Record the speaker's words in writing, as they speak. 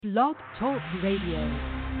Blog Talk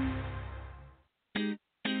Radio.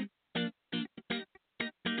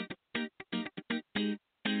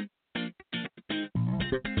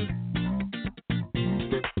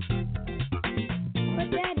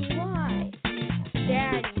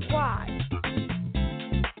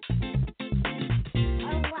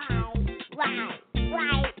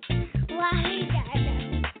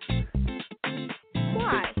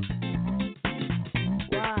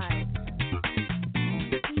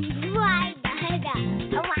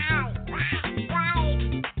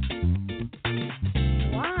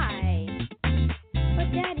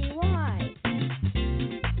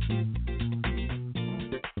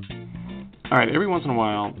 All right, every once in a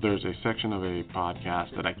while, there's a section of a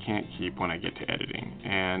podcast that I can't keep when I get to editing,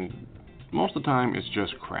 and most of the time, it's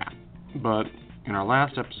just crap. But in our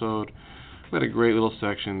last episode, we had a great little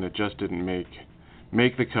section that just didn't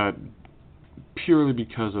make the cut purely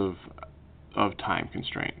because of time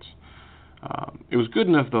constraints. It was good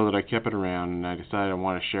enough, though, that I kept it around, and I decided I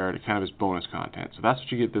want to share it kind of as bonus content. So that's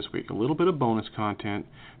what you get this week, a little bit of bonus content,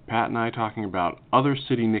 Pat and I talking about other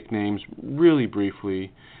city nicknames really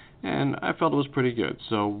briefly, and I felt it was pretty good.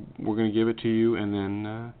 So we're going to give it to you, and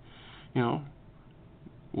then,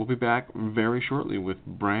 we'll be back very shortly with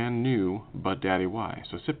brand new But Daddy Why.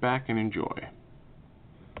 So sit back and enjoy.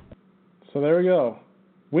 So there we go.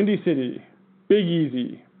 Windy City, Big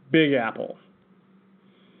Easy, Big Apple.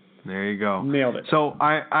 There you go. Nailed it. So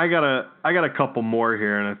I got a couple more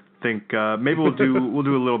here, and I think maybe we'll do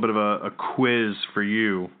a little bit of a quiz for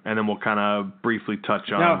you, and then we'll kind of briefly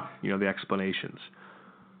touch on the explanations.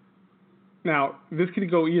 Now, this could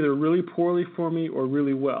go either really poorly for me or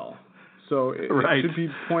really well. So it should be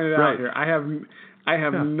pointed out here. I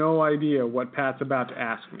have no idea what Pat's about to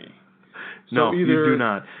ask me. So no, you do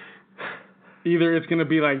not. Either it's going to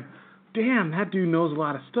be like, damn, that dude knows a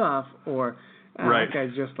lot of stuff, or that guy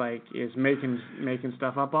just is making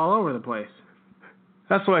stuff up all over the place.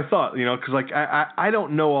 That's what I thought, because I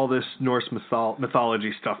don't know all this Norse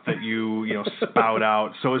mythology stuff that you spout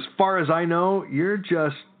out. So as far as I know, you're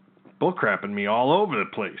just bullcrapping me all over the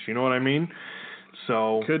place. You know what I mean?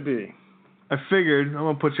 So could be. I figured I'm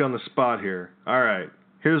gonna put you on the spot here. All right,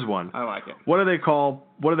 here's one. I like it. What do they call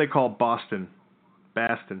Boston?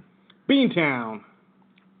 Baston. Beantown.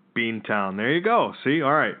 Beantown. There you go. See?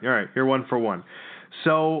 All right. You're 1 for 1.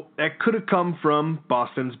 So that could have come from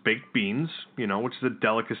Boston's baked beans, which is a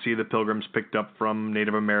delicacy the Pilgrims picked up from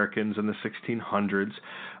Native Americans in the 1600s.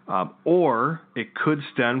 Or it could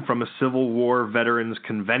stem from a Civil War veterans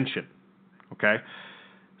convention. Okay?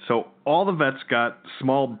 So all the vets got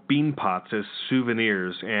small bean pots as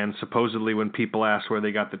souvenirs, and supposedly when people asked where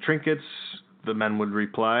they got the trinkets, the men would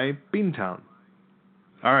reply, Beantown.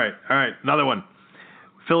 All right. Another one.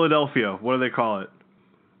 Philadelphia. What do they call it?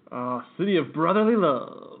 City of Brotherly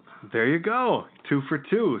Love. There you go. 2 for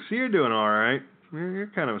 2. See, you're doing all right.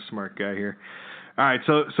 You're kind of a smart guy here. All right,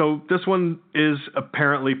 so this one is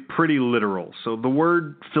apparently pretty literal. So the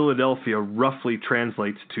word Philadelphia roughly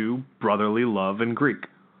translates to brotherly love in Greek.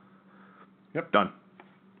 Yep. Done.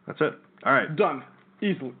 That's it. All right. Done.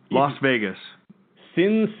 Easily. Las Vegas.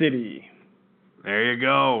 Sin City. There you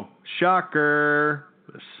go. Shocker.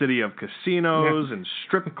 The city of casinos and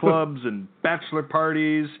strip clubs and bachelor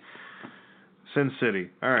parties. Sin City.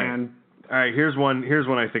 All right. All right, here's one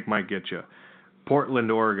I think might get you.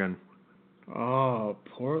 Portland, Oregon. Oh,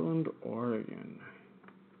 Portland, Oregon.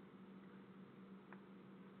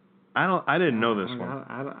 I didn't know this one.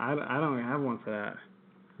 I don't have one for that.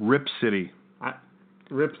 Rip City.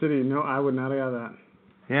 Rip City. No, I would not have got that.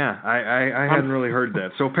 Yeah, I hadn't really heard that.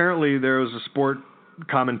 So apparently there was a sport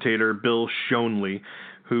commentator, Bill Shonley,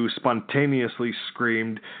 who spontaneously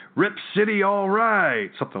screamed, "Rip City, all right!"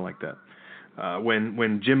 Something like that.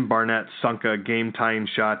 When Jim Barnett sunk a game-tying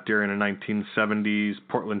shot during a 1970s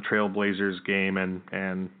Portland Trail Blazers game,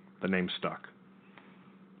 and the name stuck.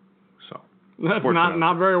 So that's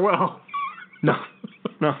not very well. No,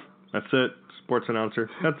 that's it. Sports announcer.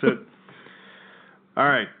 That's it. All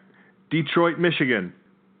right, Detroit, Michigan.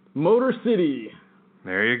 Motor City.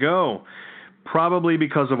 There you go. Probably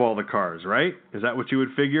because of all the cars, right? Is that what you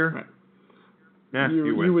would figure? Right. Yeah,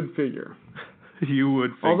 you would figure. You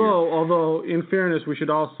would figure. Although, in fairness, we should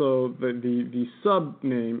also the sub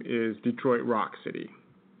name is Detroit Rock City.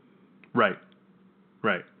 Right.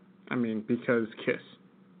 I mean, because Kiss.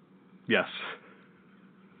 Yes.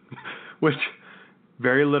 Which,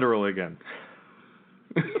 very literal again.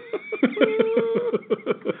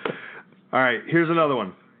 All right, here's another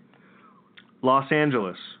one. Los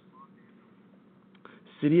Angeles.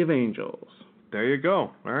 City of Angels. There you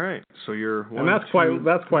go. All right. So you're one, and that's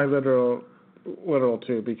quite literal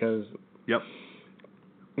too, because yep.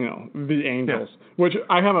 the Angels, which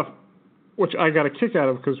I got a kick out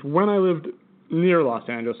of because when I lived near Los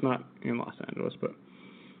Angeles, not in Los Angeles, but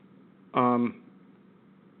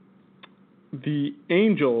the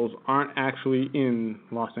Angels aren't actually in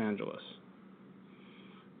Los Angeles.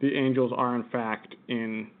 The Angels are, in fact,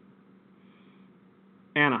 in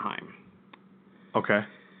Anaheim. Okay.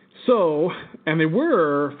 So, and they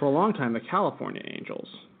were, for a long time, the California Angels.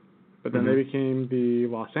 But then they became the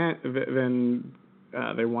then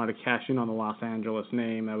they wanted to cash in on the Los Angeles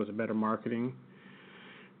name. That was a better marketing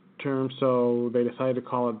term. So they decided to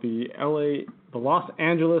call it the Los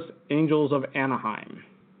Angeles Angels of Anaheim.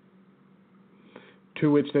 To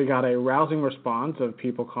which they got a rousing response of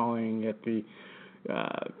people calling it the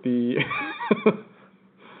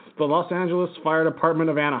the Los Angeles Fire Department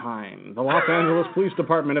of Anaheim, the Los Angeles Police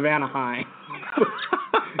Department of Anaheim.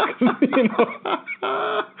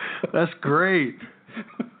 That's great.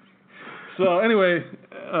 So anyway,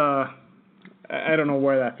 I don't know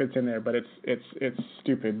where that fits in there, but it's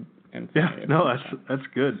stupid and funny. Yeah, that's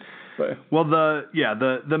good. But, well,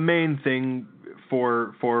 the main thing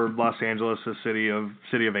for Los Angeles, the city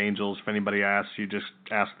of angels, if anybody asks, you just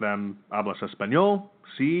ask them, ¿hablas español?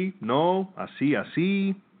 Sí, no,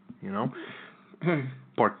 así,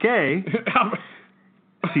 ¿Por qué?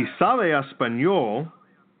 Si sabe español,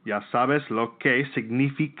 ya sabes lo que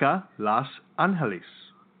significa Los Ángeles.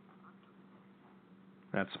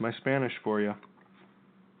 That's my Spanish for you.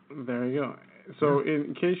 There you go. So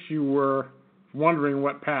in case you were wondering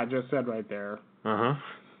what Pat just said right there,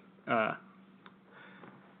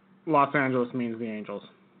 Los Angeles means the Angels.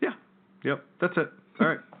 Yeah. Yep. That's it. All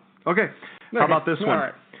right. Okay. How about this one? All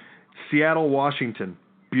right. Seattle, Washington.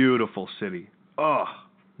 Beautiful city. Oh,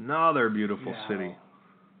 another beautiful city.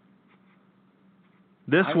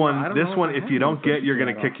 This one, if you don't get, you're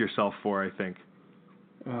going to kick yourself for, I think.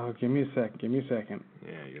 Oh, give me a second.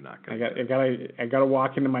 Yeah, you're not going to. I got to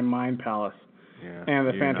walk into my mind palace. Yeah, and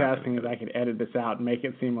the fantastic thing is I could edit this out and make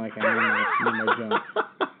it seem like I'm in my junk.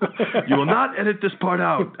 You will not edit this part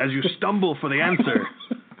out as you stumble for the answer.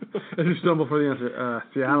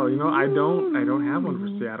 Seattle. I don't have one for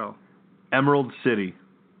Seattle. Emerald City.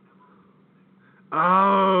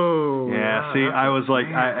 Oh. Yeah. See, I was like,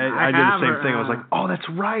 I did the same thing. I was like, oh, that's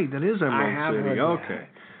right. That is Emerald City. Okay.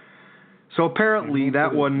 So apparently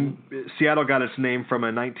that one, Seattle got its name from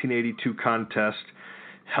a 1982 contest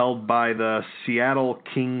held by the Seattle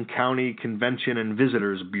King County Convention and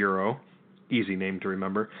Visitors Bureau. Easy name to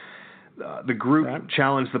remember. The group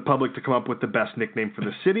challenged the public to come up with the best nickname for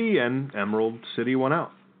the city, and Emerald City won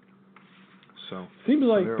out. So seems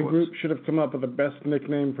like the group should have come up with the best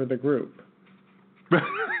nickname for the group.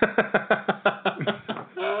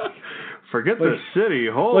 Forget the city.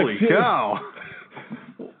 Holy cow.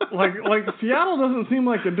 Like Seattle doesn't seem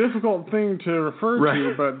like a difficult thing to refer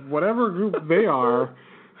to, but whatever group they are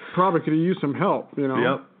probably could have used some help,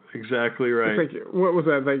 Yep, exactly right. It's like, what was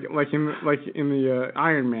that? Like in the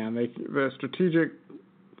Iron Man, the Strategic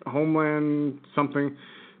Homeland something.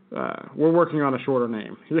 We're working on a shorter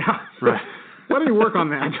name. Yeah. Right. Why don't you work on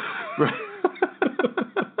that? Right.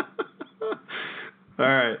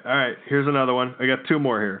 All right. Here's another one. I got two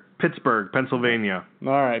more here. Pittsburgh, Pennsylvania.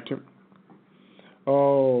 All right.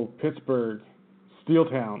 Oh, Pittsburgh,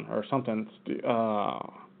 Steeltown or something.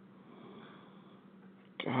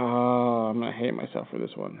 I'm gonna hate myself for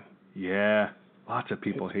this one. Yeah, lots of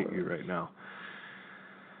people hate you right now.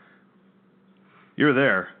 You're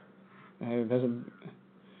there. There's a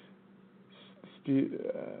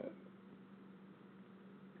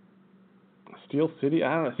Steel City.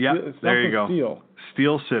 I don't know. Yeah, there you go.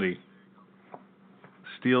 Steel City.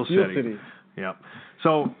 Steel City. Yep.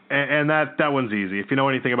 So, and that one's easy. If you know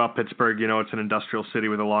anything about Pittsburgh, it's an industrial city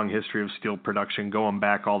with a long history of steel production going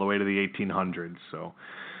back all the way to the 1800s. So,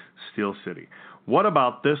 Steel City. What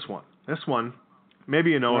about this one? This one,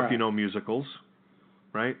 maybe if you know musicals,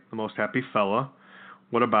 right? The Most Happy Fella.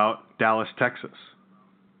 What about Dallas, Texas?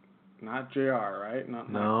 Not JR, right? Not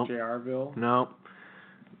JRville?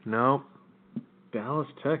 No. Dallas,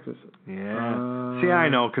 Texas. Yeah. See, I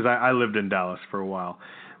know because I lived in Dallas for a while.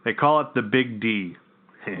 They call it the Big D.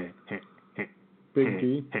 Big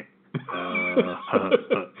D?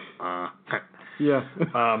 Yeah.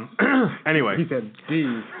 Anyway. He said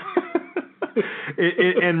D.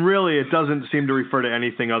 And really, it doesn't seem to refer to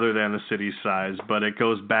anything other than the city's size, but it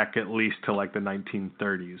goes back at least to like the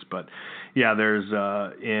 1930s. But yeah, there's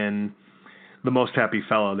in The Most Happy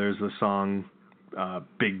Fella, there's the song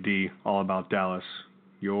Big D, all about Dallas.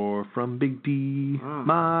 You're from Big D,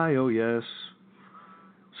 my oh yes.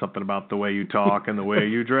 Something about the way you talk and the way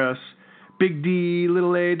you dress. Big D,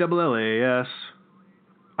 little A, double L-A-S.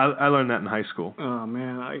 I learned that in high school. Oh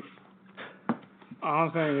man, all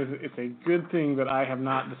I'm saying is it's a good thing that I have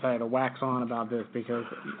not decided to wax on about this, because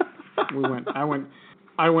I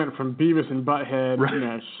went from Beavis and Butthead,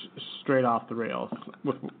 right. Straight off the rails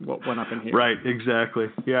with what went up in here. Right, exactly.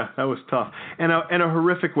 Yeah, that was tough, and a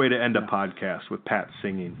horrific way to end a podcast with Pat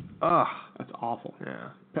singing. Ugh, that's awful. Yeah,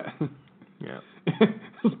 yeah.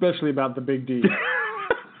 Especially about the Big D.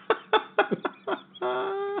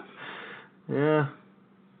 Yeah.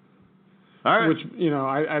 All right. Which,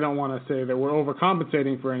 I don't want to say that we're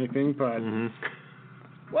overcompensating for anything, but... Mm-hmm.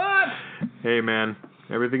 What? Hey, man.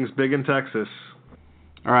 Everything's big in Texas.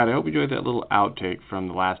 All right, I hope you enjoyed that little outtake from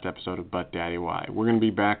the last episode of Butt Daddy Why. We're going to be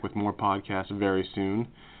back with more podcasts very soon.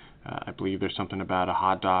 I believe there's something about a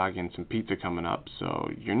hot dog and some pizza coming up, so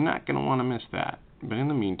you're not going to want to miss that. But in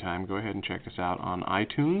the meantime, go ahead and check us out on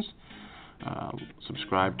iTunes.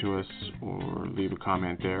 Subscribe to us or leave a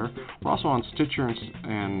comment there. We're also on Stitcher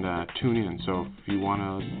and TuneIn, so if you want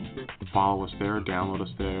to follow us there, download us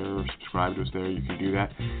there, or subscribe to us there, you can do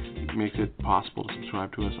that. It makes it possible to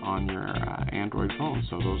subscribe to us on your Android phone,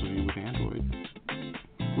 so those of you with Android,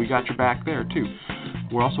 we got your back there too.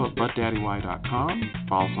 We're also at buttdaddy.com.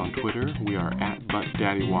 Follow us on Twitter. We are at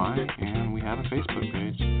buttdaddy, and we have a Facebook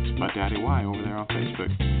page. It's buttdaddy over there on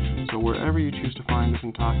Facebook. So wherever you choose to find us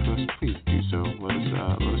and talk to us, please do so. Let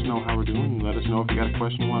us know how we're doing. Let us know if you got a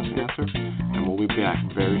question you want us to answer, and we'll be back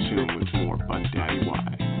very soon with more Butt Daddy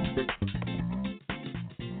Why.